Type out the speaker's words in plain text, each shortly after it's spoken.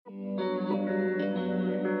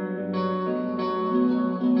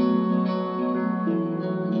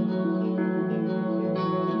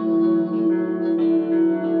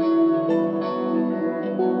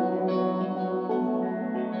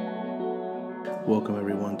Welcome,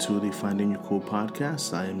 everyone, to the Finding Your Cool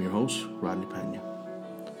podcast. I am your host, Rodney Pena.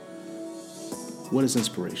 What is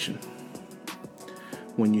inspiration?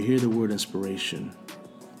 When you hear the word inspiration,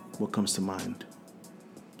 what comes to mind?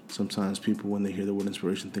 Sometimes people, when they hear the word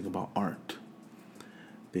inspiration, think about art.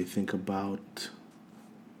 They think about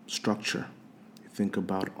structure. They think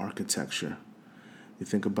about architecture. They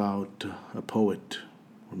think about a poet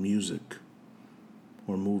or music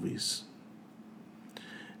or movies.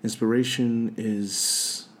 Inspiration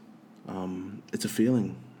is, it's a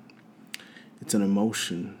feeling. It's an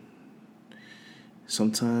emotion.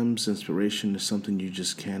 Sometimes inspiration is something you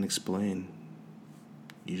just can't explain.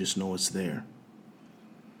 You just know it's there.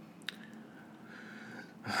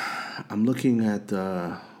 I'm looking at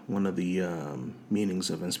one of the meanings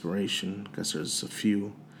of inspiration. I guess there's a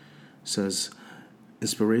few. It says,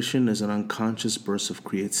 inspiration is an unconscious burst of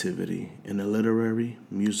creativity in a literary,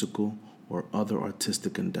 musical, or other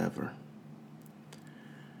artistic endeavor.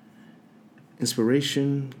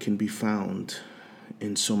 Inspiration can be found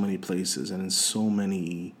in so many places and in so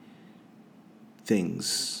many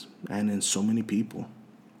things and in so many people.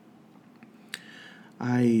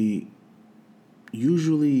 I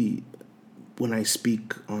usually, when I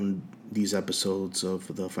speak on these episodes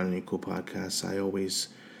of the Finding Your Cool podcast, I always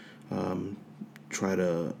try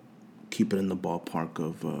to keep it in the ballpark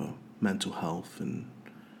of mental health and,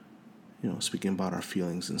 speaking about our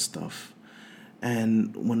feelings and stuff.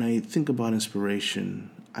 And when I think about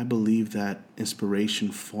inspiration, I believe that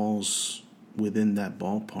inspiration falls within that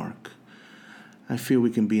ballpark. I feel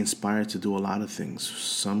we can be inspired to do a lot of things.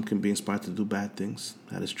 Some can be inspired to do bad things.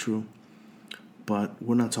 That is true. But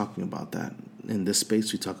we're not talking about that. In this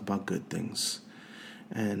space, we talk about good things.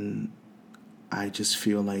 And I just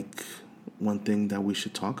feel like one thing that we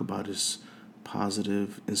should talk about is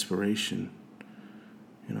positive inspiration.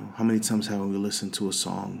 How many times have we listened to a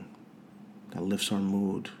song that lifts our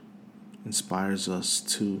mood, inspires us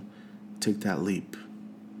to take that leap?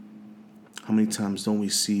 How many times don't we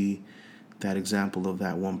see that example of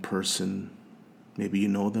that one person? Maybe you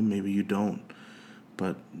know them, maybe you don't,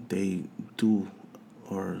 but they do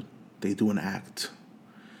an act.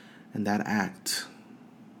 And that act,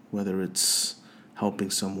 whether it's helping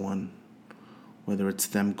someone, whether it's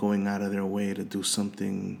them going out of their way to do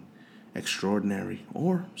something extraordinary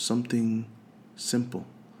or something simple,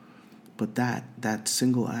 but that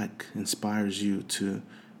single act inspires you to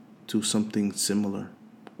do something similar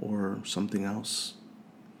or something else.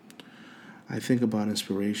 I think about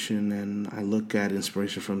inspiration and I look at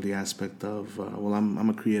inspiration from the aspect of, I'm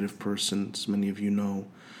a creative person, as many of you know.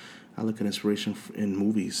 I look at inspiration in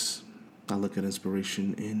movies. I look at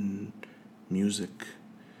inspiration in music,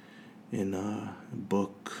 in a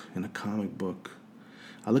book, in a comic book.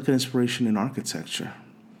 I look at inspiration in architecture.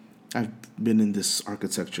 I've been in this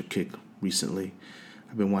architecture kick recently.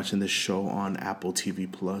 I've been watching this show on Apple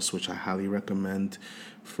TV Plus, which I highly recommend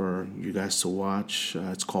for you guys to watch.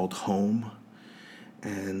 It's called Home.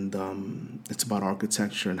 And it's about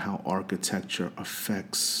architecture and how architecture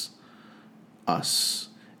affects us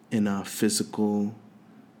in a physical,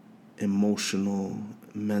 emotional,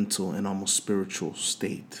 mental, and almost spiritual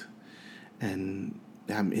state. And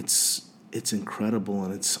it's incredible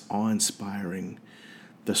and it's awe-inspiring.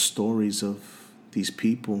 The stories of these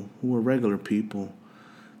people who are regular people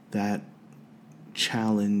that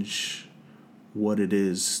challenge what it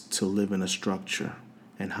is to live in a structure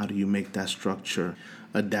and how do you make that structure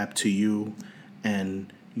adapt to you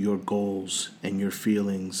and your goals and your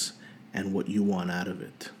feelings and what you want out of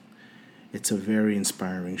it. It's a very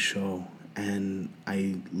inspiring show, and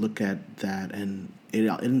I look at that and it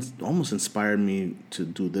almost inspired me to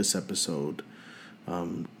do this episode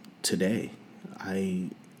today.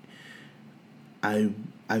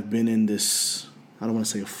 I've been in this, I don't want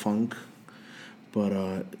to say a funk, but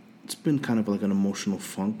it's been kind of like an emotional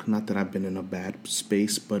funk. Not that I've been in a bad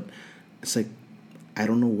space, but it's like I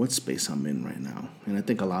don't know what space I'm in right now. And I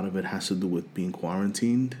think a lot of it has to do with being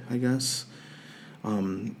quarantined, I guess.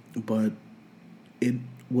 But it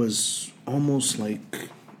was almost like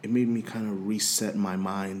it made me kind of reset my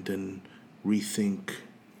mind and rethink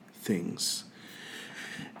things.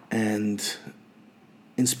 And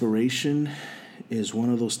inspiration is one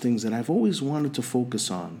of those things that I've always wanted to focus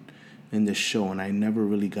on in this show, and I never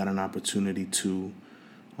really got an opportunity to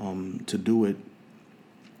do it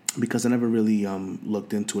because I never really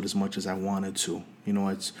looked into it as much as I wanted to.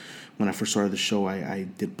 It's when I first started the show, I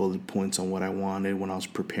did bullet points on what I wanted when I was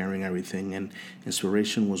preparing everything, and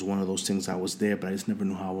inspiration was one of those things that was there, but I just never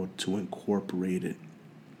knew how to incorporate it.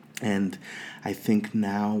 And I think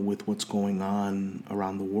now with what's going on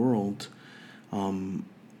around the world,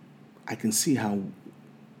 I can see how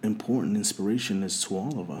important inspiration is to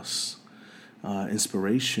all of us.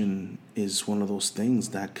 Inspiration is one of those things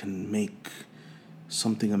that can make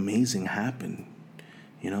something amazing happen.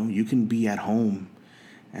 You can be at home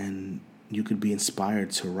and you could be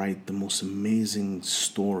inspired to write the most amazing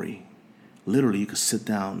story. Literally, you could sit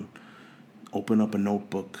down, open up a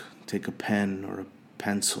notebook, take a pen or a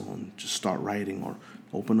pencil and just start writing, or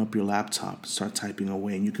open up your laptop, start typing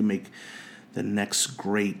away, and you can make the next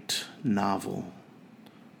great novel.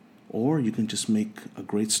 Or you can just make a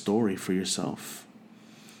great story for yourself.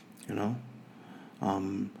 you know.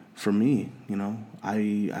 For me,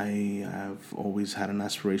 I have always had an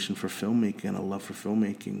aspiration for filmmaking and a love for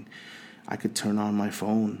filmmaking. I could turn on my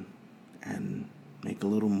phone and make a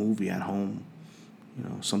little movie at home,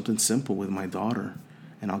 something simple with my daughter,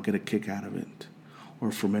 and I'll get a kick out of it.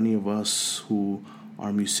 Or for many of us who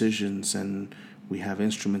are musicians and we have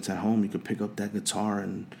instruments at home, you could pick up that guitar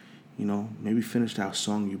and, maybe finish that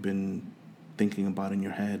song you've been thinking about in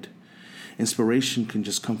your head. Inspiration can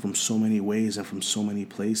just come from so many ways and from so many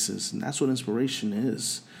places, and that's what inspiration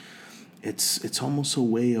is. It's almost a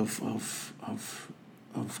way of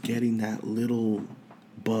getting that little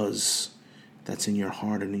buzz that's in your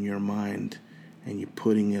heart and in your mind, and you're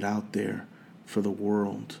putting it out there for the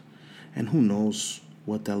world. And who knows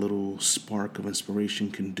what that little spark of inspiration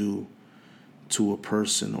can do to a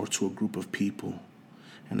person or to a group of people.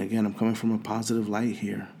 And again, I'm coming from a positive light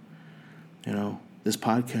here. This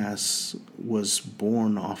podcast was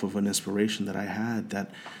born off of an inspiration that I had, that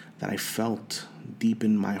I felt deep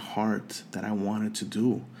in my heart that I wanted to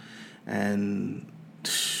do. And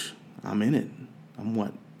I'm in it.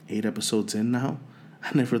 I'm 8 episodes in now?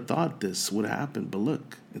 I never thought this would happen, but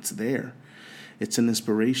look, it's there. It's an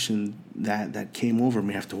inspiration that came over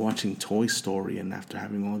me after watching Toy Story and after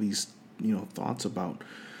having all these, thoughts about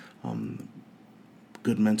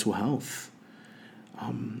good mental health.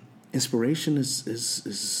 Inspiration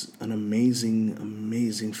is an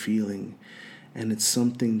amazing feeling, and it's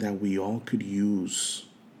something that we all could use,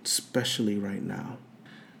 especially right now.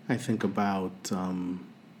 I think about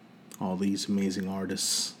all these amazing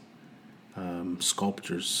artists,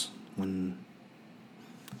 sculptors, when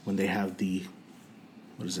they have the,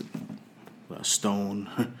 stone,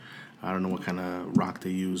 I don't know what kind of rock they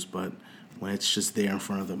use, but when it's just there in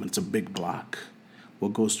front of them, it's a big block,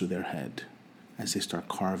 what goes through their head as they start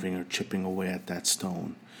carving or chipping away at that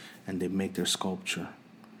stone and they make their sculpture?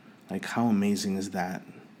 Like, how amazing is that?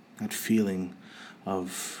 That feeling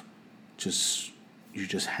of you're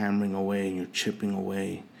just hammering away and you're chipping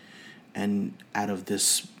away, and out of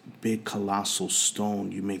this big colossal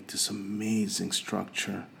stone you make this amazing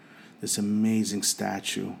structure, this amazing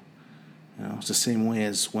statue. It's the same way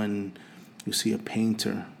as when you see a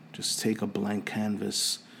painter just take a blank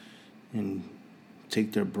canvas and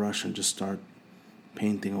take their brush and just start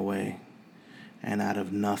painting away, and out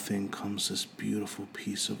of nothing comes this beautiful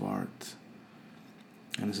piece of art.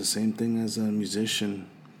 And it's the same thing as a musician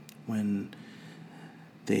when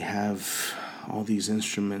they have all these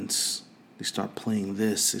instruments. They start playing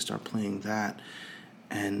this, they start playing that,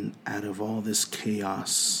 and out of all this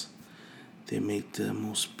chaos they make the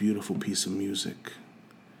most beautiful piece of music.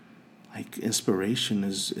 Like, inspiration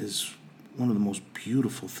is one of the most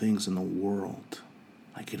beautiful things in the world.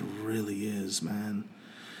 Like, it really is, man.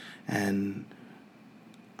 And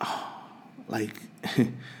I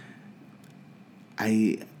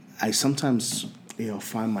sometimes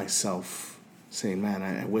find myself saying, man,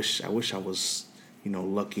 I wish I was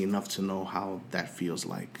lucky enough to know how that feels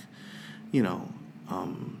like,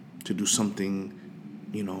 to do something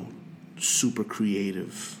super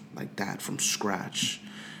creative like that from scratch.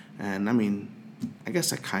 And I mean, I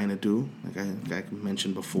guess I kind of do. Like I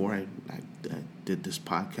mentioned before, I did this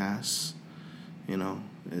podcast.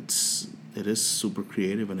 It is super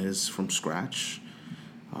creative and it is from scratch.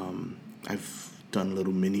 I've done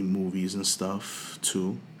little mini movies and stuff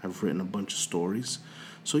too. I've written a bunch of stories.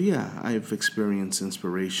 So yeah, I've experienced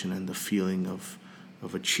inspiration and the feeling of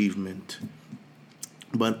achievement.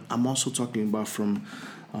 But I'm also talking about from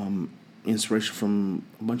inspiration from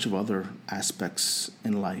a bunch of other aspects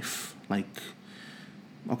in life. Like,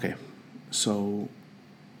 okay, so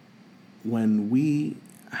when we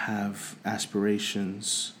have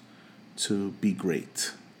aspirations to be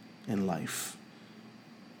great in life,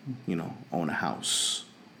 own a house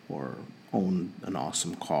or own an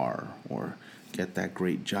awesome car or get that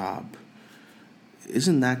great job,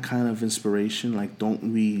 isn't that kind of inspiration? Like,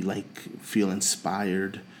 don't we feel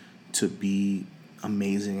inspired to be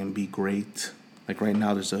amazing and be great? Like, right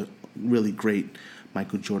now there's a really great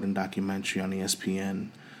Michael Jordan documentary on ESPN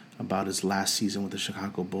about his last season with the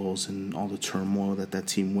Chicago Bulls and all the turmoil that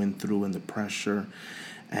team went through and the pressure.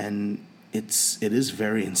 And it is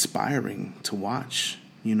very inspiring to watch,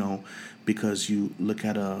 because you look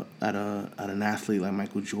at an athlete like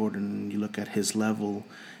Michael Jordan, and you look at his level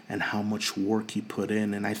and how much work he put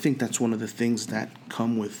in. And I think that's one of the things that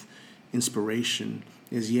come with inspiration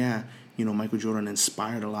is, Michael Jordan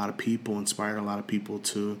inspired a lot of people,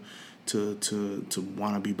 to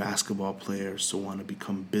want to be basketball players, to want to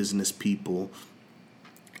become business people.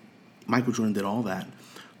 Michael Jordan did all that.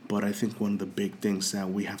 But I think one of the big things that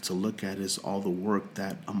we have to look at is all the work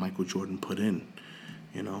that a Michael Jordan put in,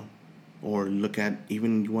 or look at,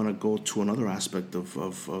 even you want to go to another aspect of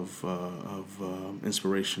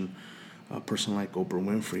inspiration, a person like Oprah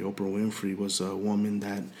Winfrey. Oprah Winfrey was a woman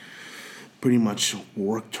that pretty much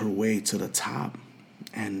worked her way to the top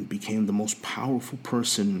and became the most powerful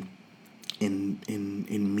person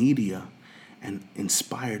in media, and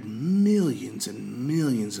inspired millions and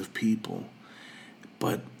millions of people.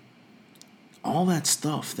 But all that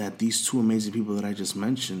stuff that these two amazing people that I just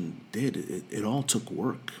mentioned did, it all took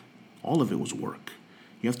work. All of it was work.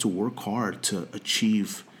 You have to work hard to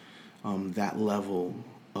achieve that level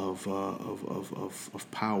of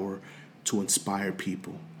power to inspire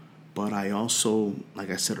people. But I also,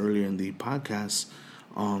 like I said earlier in the podcast,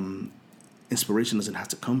 inspiration doesn't have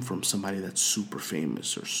to come from somebody that's super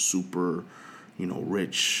famous or super,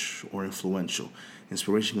 rich or influential.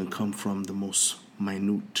 Inspiration can come from the most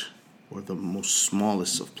minute or the most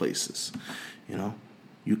smallest of places.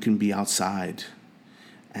 You can be outside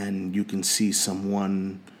and you can see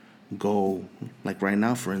someone go, like right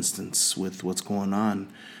now, for instance, with what's going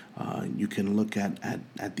on. You can look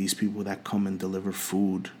at these people that come and deliver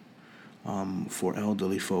food for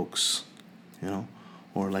elderly folks,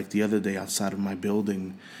 or like the other day outside of my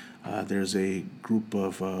building, there's a group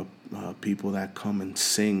of people that come and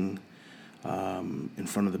sing in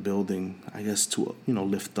front of the building, I guess to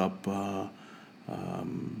lift up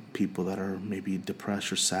people that are maybe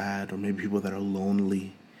depressed or sad, or maybe people that are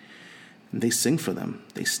lonely. And they sing for them.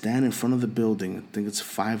 They stand in front of the building. I think it's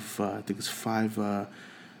five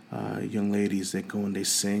young ladies that go and they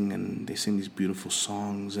sing these beautiful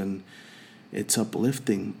songs, and it's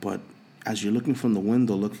uplifting. But as you're looking from the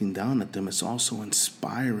window, looking down at them, it's also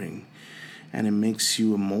inspiring, and it makes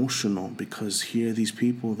you emotional, because here are these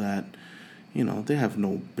people that, they have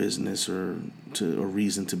no business or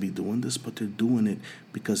reason to be doing this, but they're doing it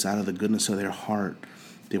because out of the goodness of their heart,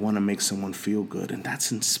 they want to make someone feel good, and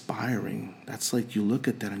that's inspiring. That's like, you look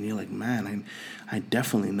at that and you're like, man, I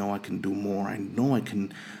definitely know I can do more. I know I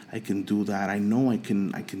can do that. I know I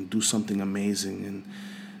can do something amazing. And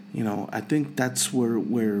I think that's where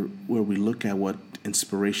we look at what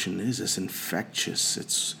inspiration is. It's infectious.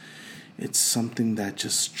 It's something that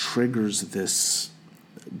just triggers this.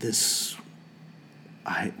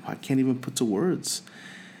 I can't even put to words.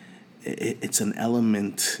 It's an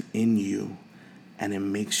element in you, and it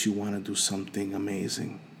makes you want to do something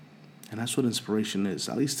amazing. And that's what inspiration is,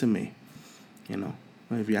 at least to me.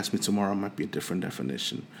 If you ask me tomorrow, it might be a different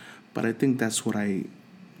definition. But I think that's what I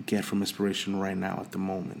get from inspiration right now at the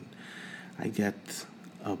moment. I get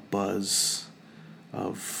a buzz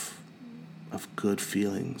of good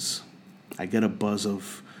feelings. I get a buzz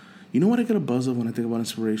of, what I get a buzz of when I think about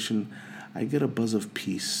inspiration? I get a buzz of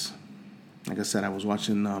peace. Like I said, I was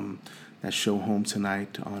watching that show Home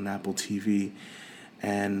Tonight on Apple TV,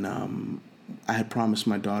 and I had promised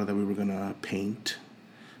my daughter that we were going to paint.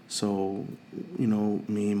 So,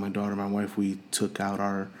 me, my daughter, my wife, we took out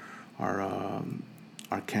our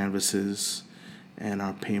canvases and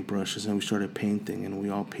our paintbrushes, and we started painting, and we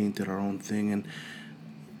all painted our own thing,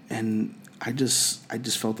 and I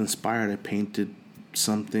just felt inspired. I painted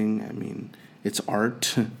something. I mean, it's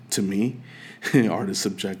art to me. Art is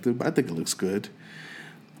subjective, but I think it looks good.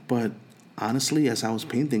 But honestly, as I was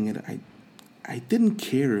painting it, I didn't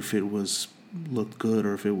care if it looked good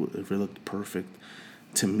or if it looked perfect.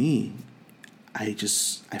 To me, I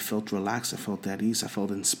felt relaxed. I felt at ease. I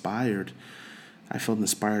felt inspired. I felt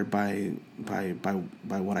inspired by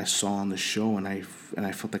what I saw on the show, and I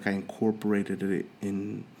felt like I incorporated it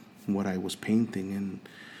in what I was painting. And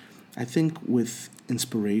I think with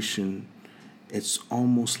inspiration, it's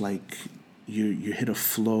almost like you hit a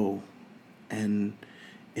flow, and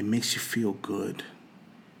it makes you feel good.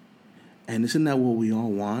 And isn't that what we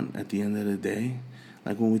all want at the end of the day?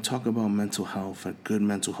 Like when we talk about mental health, a good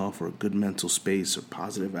mental health or a good mental space or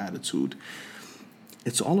positive attitude,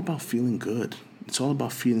 it's all about feeling good. It's all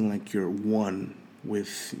about feeling like you're one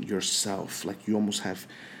with yourself, like you almost have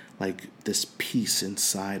like this peace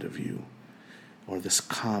inside of you, or this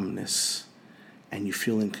calmness, and you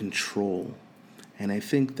feel in control. And I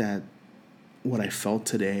think that what I felt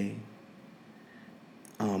today,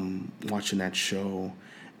 watching that show,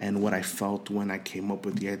 and what I felt when I came up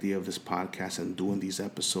with the idea of this podcast and doing these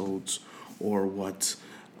episodes, or what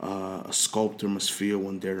a sculptor must feel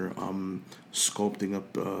when they're sculpting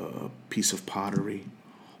up a piece of pottery,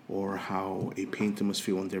 or how a painter must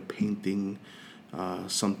feel when they're painting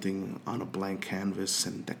something on a blank canvas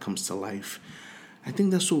and that comes to life. I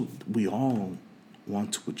think that's what we all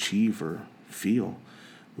want to achieve or feel.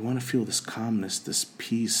 We want to feel this calmness, this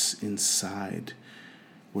peace inside,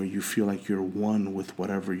 where you feel like you're one with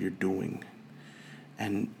whatever you're doing.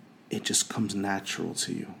 And it just comes natural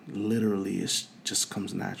to you. Literally, it just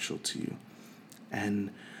comes natural to you.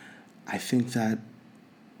 And I think that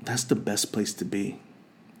that's the best place to be,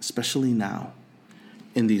 especially now,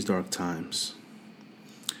 in these dark times.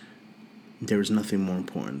 There is nothing more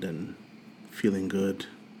important than feeling good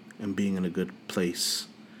and being in a good place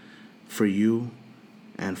for you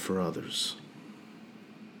and for others.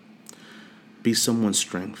 Be someone's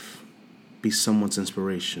strength. Be someone's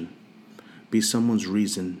inspiration. Be someone's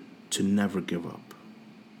reason to never give up.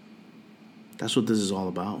 That's what this is all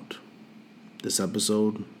about. This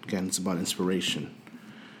episode, again, it's about inspiration.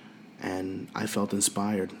 And I felt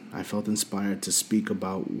inspired. I felt inspired to speak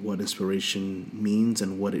about what inspiration means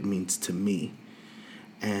and what it means to me.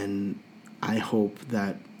 And I hope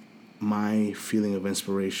that my feeling of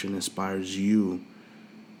inspiration inspires you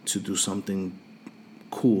to do something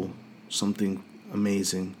cool, something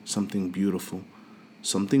amazing, something beautiful,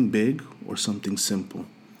 something big or something simple.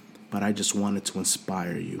 But I just wanted to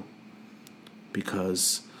inspire you,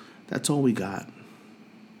 because that's all we got.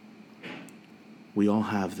 We all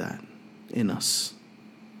have that in us.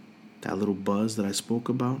 That little buzz that I spoke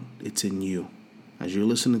about, it's in you. As you're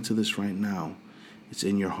listening to this right now, it's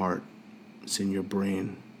in your heart, it's in your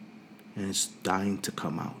brain, and it's dying to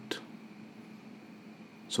come out.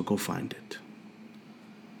 So go find it.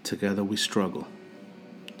 Together we struggle.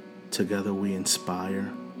 Together we inspire.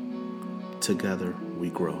 Together we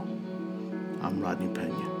grow. I'm Rodney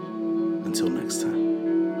Pena. Until next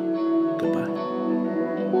time, goodbye.